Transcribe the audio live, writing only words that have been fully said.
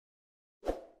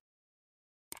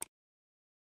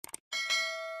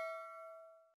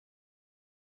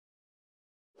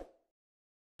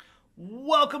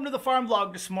Welcome to the farm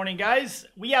vlog this morning, guys.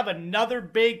 We have another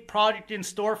big project in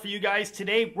store for you guys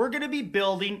today. We're going to be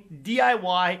building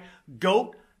DIY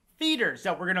goat feeders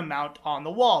that we're going to mount on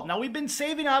the wall. Now, we've been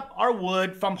saving up our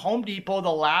wood from Home Depot the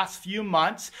last few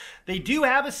months. They do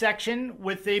have a section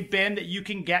with a bin that you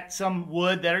can get some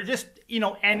wood that are just,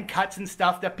 end cuts and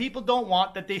stuff that people don't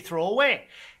want that they throw away.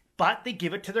 But they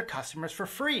give it to their customers for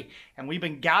free. And we've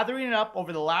been gathering it up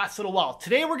over the last little while.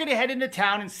 Today we're going to head into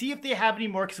town and see if they have any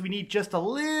more because we need just a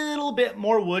little bit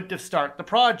more wood to start the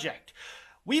project.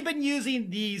 We've been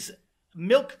using these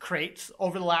milk crates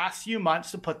over the last few months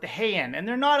to put the hay in. And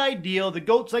they're not ideal. The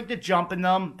goats like to jump in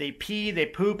them. They pee, they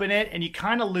poop in it, and you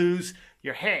kind of lose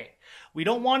your hay. We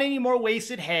don't want any more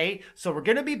wasted hay, so we're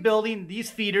going to be building these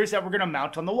feeders that we're going to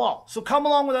mount on the wall. So come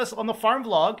along with us on the farm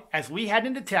vlog as we head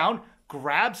into town,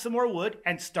 grab some more wood,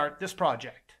 and start this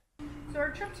project. So our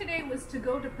trip today was to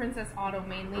go to Princess Auto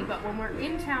mainly, but when we're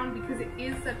in town, because it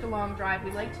is such a long drive,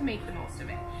 we like to make the most of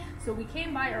it. So we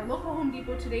came by our local Home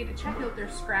Depot today to check out their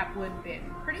scrap wood bin.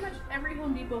 Pretty much every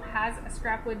Home Depot has a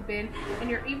scrap wood bin, and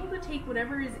you're able to take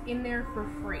whatever is in there for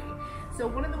free. So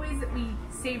one of the ways that we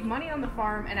save money on the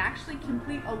farm and actually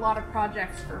complete a lot of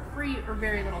projects for free or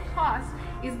very little cost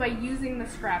is by using the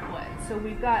scrap wood. So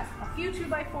we've got a few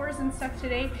 2x4s and stuff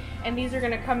today, and these are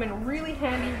going to come in really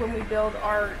handy when we build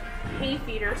our hay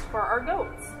feeders for our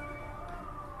goats.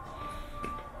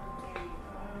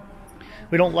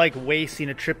 We don't like wasting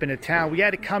a trip into town. We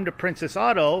had to come to Princess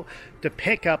Auto to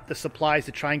pick up the supplies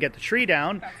to try and get the tree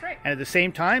down. That's right. And at the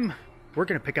same time, we're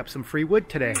going to pick up some free wood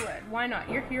today. Free wood. Why not?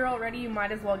 You're here already, you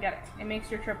might as well get it. It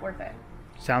makes your trip worth it.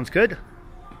 Sounds good.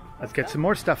 Let's get some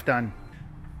more stuff done.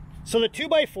 So the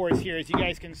 2x4s here, as you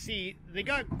guys can see, they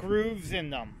got grooves in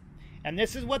them. And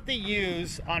this is what they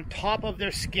use on top of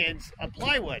their skids of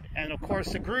plywood. And of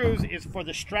course the grooves is for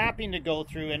the strapping to go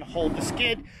through and hold the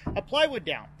skid of plywood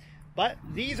down. But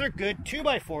these are good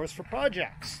 2x4s for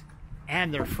projects.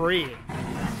 And they're free.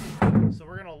 So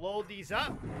we're gonna load these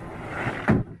up.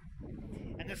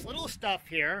 And this little stuff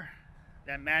here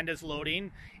that Amanda's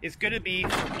loading is gonna be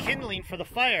for kindling for the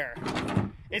fire.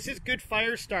 This is good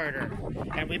fire starter,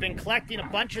 and we've been collecting a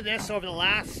bunch of this over the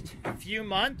last few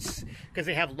months because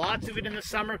they have lots of it in the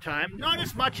summertime, not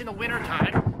as much in the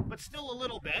wintertime, but still a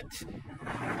little bit.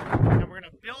 And we're going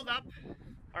to build up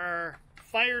our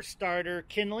fire starter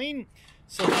kindling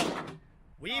so that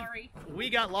we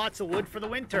got lots of wood for the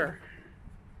winter.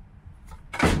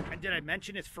 And did I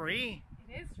mention it's free?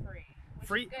 It is free.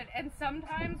 Free. Good. And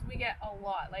sometimes we get a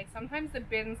lot. Like sometimes the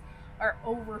bins are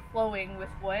overflowing with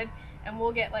wood, and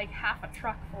we'll get like half a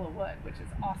truck full of wood, which is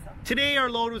awesome. Today our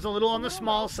load was a little on the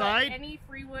small side. Any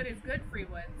free wood is good free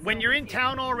wood. When you're in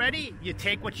town already, you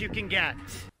take what you can get.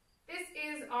 This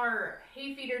is our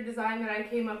hay feeder design that I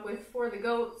came up with for the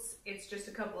goats. It's just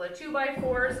a couple of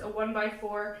 2x4s, a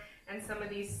 1x4, and some of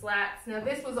these slats. Now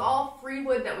this was all free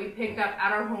wood that we picked up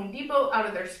at our Home Depot out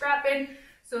of their scrap bin.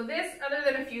 So this, other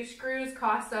than a few screws,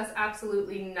 cost us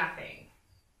absolutely nothing.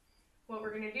 What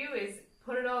we're going to do is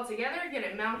put it all together, get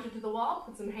it mounted to the wall,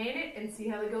 put some hay in it, and see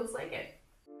how the goats like it.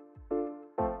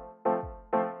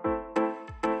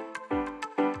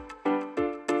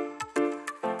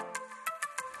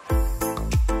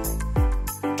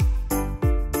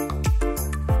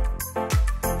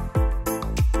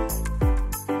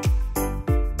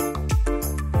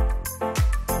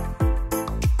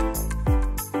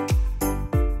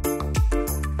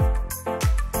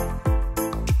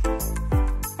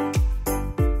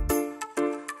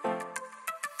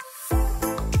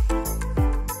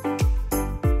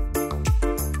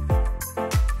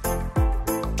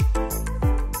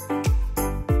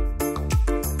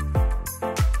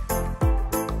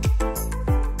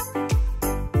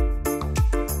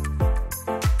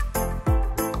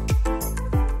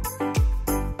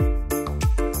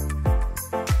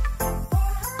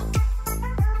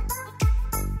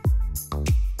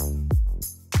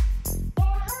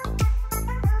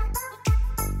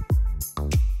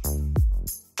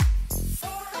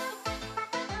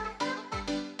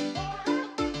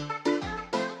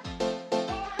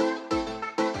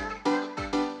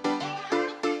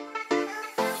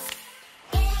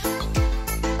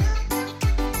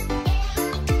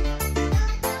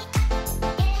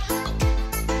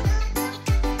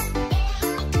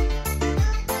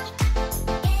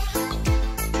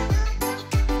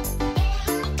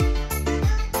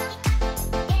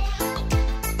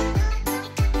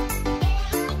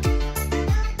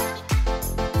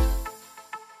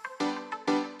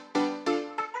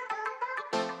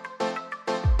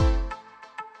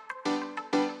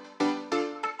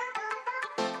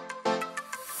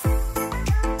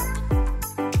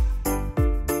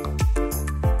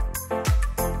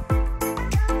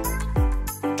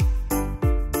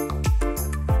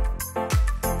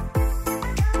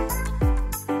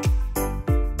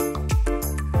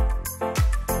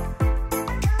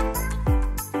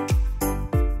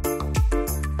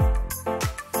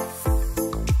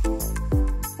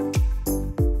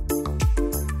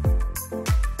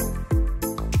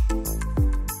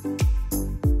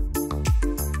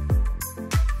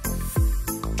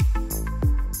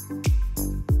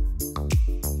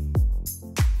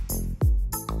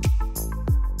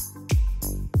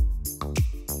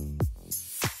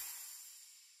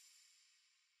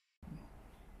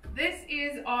 This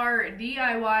is our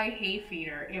DIY hay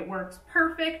feeder. It works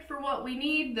perfect for what we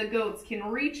need. The goats can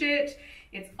reach it.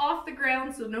 It's off the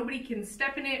ground so nobody can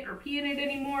step in it or pee in it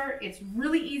anymore. It's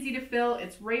really easy to fill.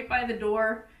 It's right by the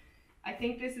door. I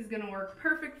think this is going to work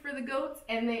perfect for the goats,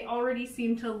 and they already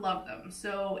seem to love them.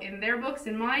 So in their books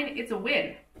and mine, it's a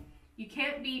win. You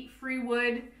can't beat free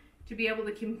wood to be able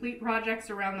to complete projects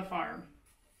around the farm.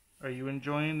 Are you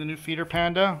enjoying the new feeder,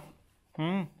 Panda?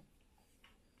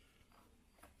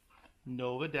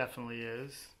 Nova definitely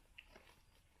is.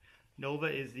 Nova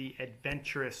is the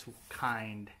adventurous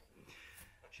kind.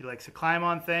 She likes to climb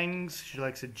on things. She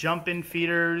likes to jump in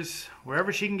feeders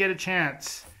wherever she can get a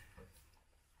chance.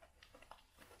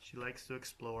 She likes to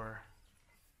explore.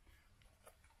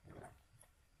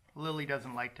 Lily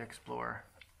doesn't like to explore.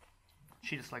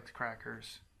 She just likes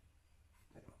crackers.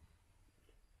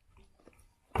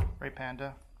 Right,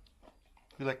 Panda?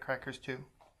 You like crackers too?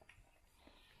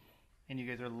 And you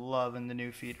guys are loving the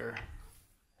new feeder.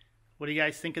 What do you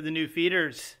guys think of the new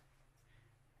feeders?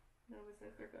 Nova says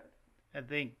they're good. I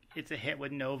think it's a hit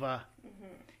with Nova.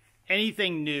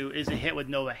 Anything new is a hit with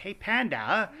Nova. Hey,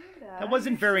 Panda, that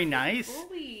wasn't very nice.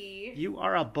 Bully. You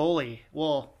are a bully.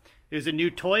 Well, there's a new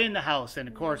toy in the house, and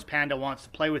of course, Panda wants to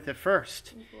play with it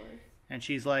first. And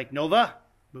she's like, Nova,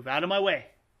 move out of my way.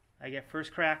 I get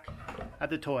first crack at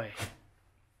the toy.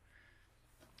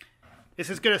 This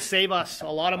is going to save us a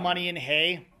lot of money in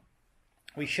hay.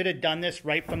 We should have done this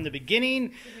right from the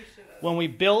beginning. When we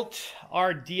built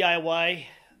our DIY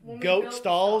goat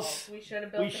stalls,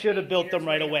 we should have built them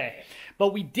right away.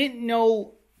 But we didn't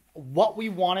know what we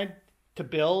wanted to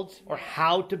build or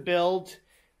how to build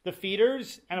the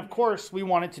feeders. And of course, we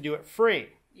wanted to do it free.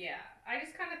 Yeah, I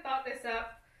just kind of thought this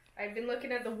up. I've been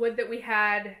looking at the wood that we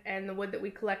had and the wood that we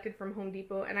collected from Home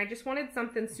Depot, and I just wanted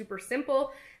something super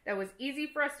simple that was easy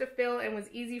for us to fill and was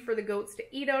easy for the goats to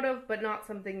eat out of, but not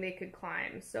something they could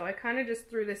climb. So I kind of just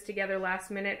threw this together last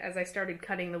minute as I started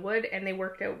cutting the wood, and they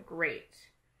worked out great.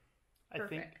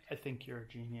 Perfect. I think you're a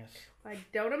genius. I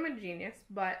doubt I'm a genius,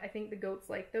 but I think the goats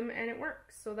like them and it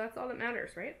works. So that's all that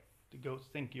matters, right? The goats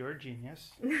think you're a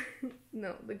genius.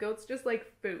 No, the goats just like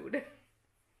food.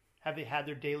 Have they had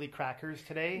their daily crackers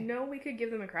today? No, we could give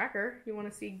them a cracker. You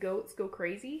want to see goats go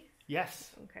crazy?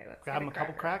 Yes. Okay, let's grab them a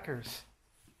couple crackers.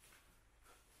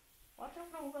 Watch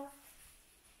out, Nova.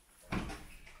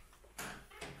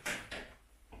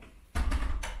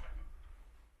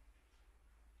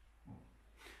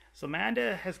 So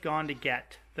Amanda has gone to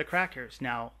get the crackers.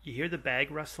 Now, you hear the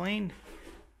bag rustling?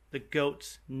 The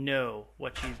goats know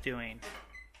what she's doing.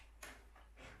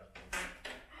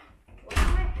 What do I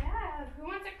have? Who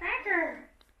wants a cracker?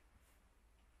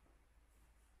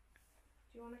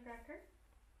 Do you want a cracker?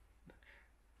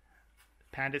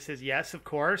 Panda says yes, of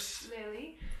course.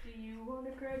 Lily, do you want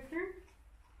a cracker?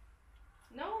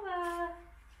 Nova!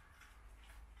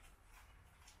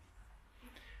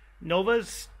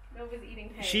 Nova's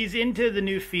eating hay. She's into the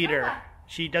new feeder. Nova.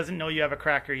 She doesn't know you have a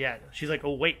cracker yet. She's like,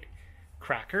 oh wait,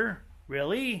 cracker?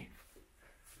 Really?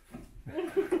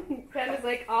 Panda's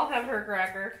like, I'll have her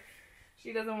cracker.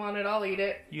 She doesn't want it, I'll eat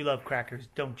it. You love crackers,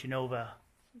 don't you, Nova?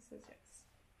 He says yes.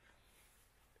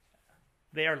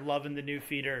 They are loving the new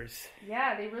feeders.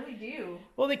 Yeah, they really do.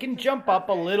 Well, they can jump up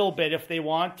a little bit if they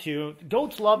want to.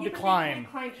 Goats love to climb. They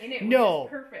can't climb in it, No. which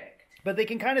is perfect. But they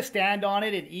can kind of stand on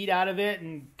it and eat out of it.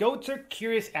 And goats are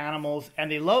curious animals,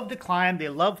 and they love to climb. They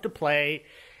love to play.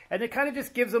 And it kind of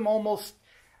just gives them almost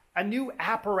a new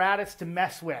apparatus to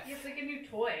mess with. It's like a new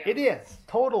toy. It is,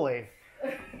 totally.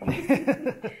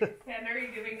 Panda, are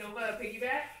you giving Nova a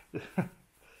piggyback?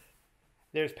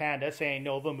 There's Panda saying,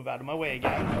 Nova, move out of my way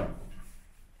again.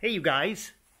 Hey, you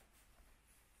guys.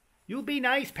 You'll be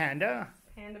nice, Panda.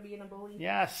 Panda being a bully.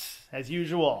 Yes, as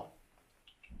usual.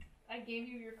 I gave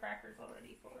you your crackers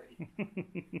already.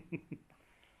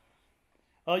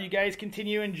 Well, you guys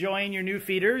continue enjoying your new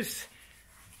feeders.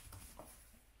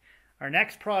 Our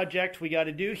next project we got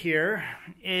to do here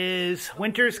is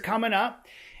winter's coming up,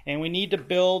 and we need to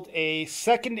build a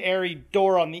secondary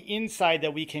door on the inside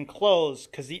that we can close,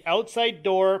 because the outside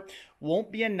door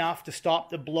won't be enough to stop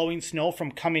the blowing snow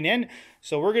from coming in.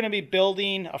 So we're going to be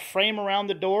building a frame around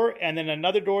the door and then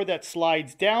another door that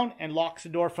slides down and locks the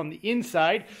door from the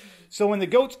inside. So when the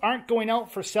goats aren't going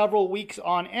out for several weeks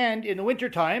on end in the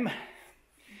wintertime,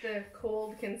 the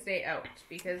cold can stay out,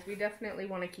 because we definitely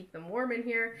want to keep them warm in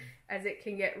here, as it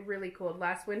can get really cold.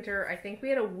 Last winter, I think we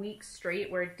had a week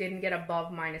straight where it didn't get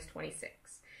above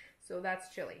 -26. So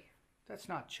that's chilly. that's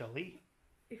not chilly.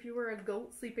 If you were a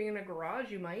goat sleeping in a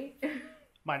garage, you might.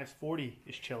 -40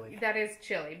 is chilly. That is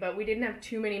chilly, but we didn't have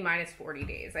too many -40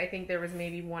 days. I think there was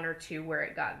maybe one or two where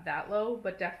it got that low,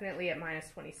 but definitely at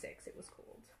 -26 it was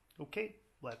cold. Okay,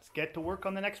 let's get to work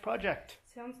on the next project.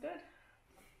 Sounds good.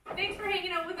 Thanks for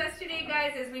hanging out with us today,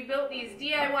 guys, as we built these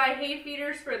DIY hay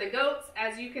feeders for the goats.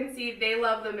 As you can see, they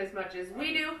love them as much as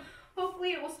we do.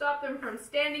 Hopefully it will stop them from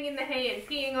standing in the hay and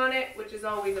peeing on it, which is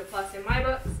always a plus in my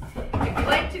books. If you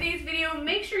liked today's video,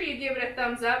 make sure you give it a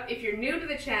thumbs up. If you're new to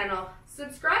the channel,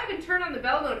 subscribe and turn on the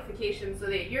bell notification so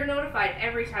that you're notified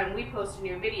every time we post a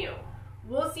new video.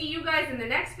 We'll see you guys in the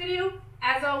next video.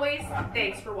 As always,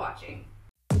 thanks for watching.